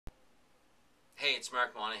Hey, it's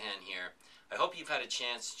Mark Monahan here. I hope you've had a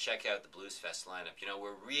chance to check out the Bluesfest lineup. You know,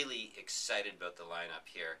 we're really excited about the lineup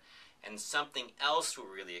here. And something else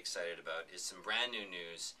we're really excited about is some brand new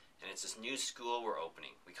news, and it's this new school we're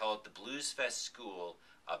opening. We call it the Bluesfest School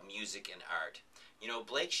of Music and Art. You know,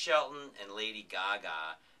 Blake Shelton and Lady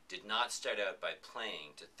Gaga did not start out by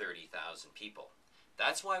playing to 30,000 people.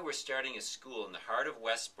 That's why we're starting a school in the heart of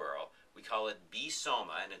Westboro. We call it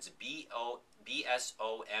BSOMA, and it's BSOMA.ca.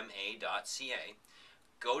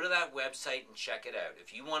 Go to that website and check it out.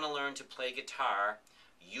 If you want to learn to play guitar,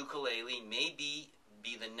 ukulele, maybe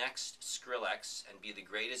be the next Skrillex and be the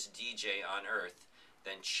greatest DJ on earth,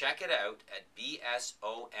 then check it out at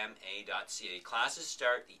BSOMA.ca. Classes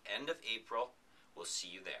start the end of April. We'll see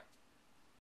you there.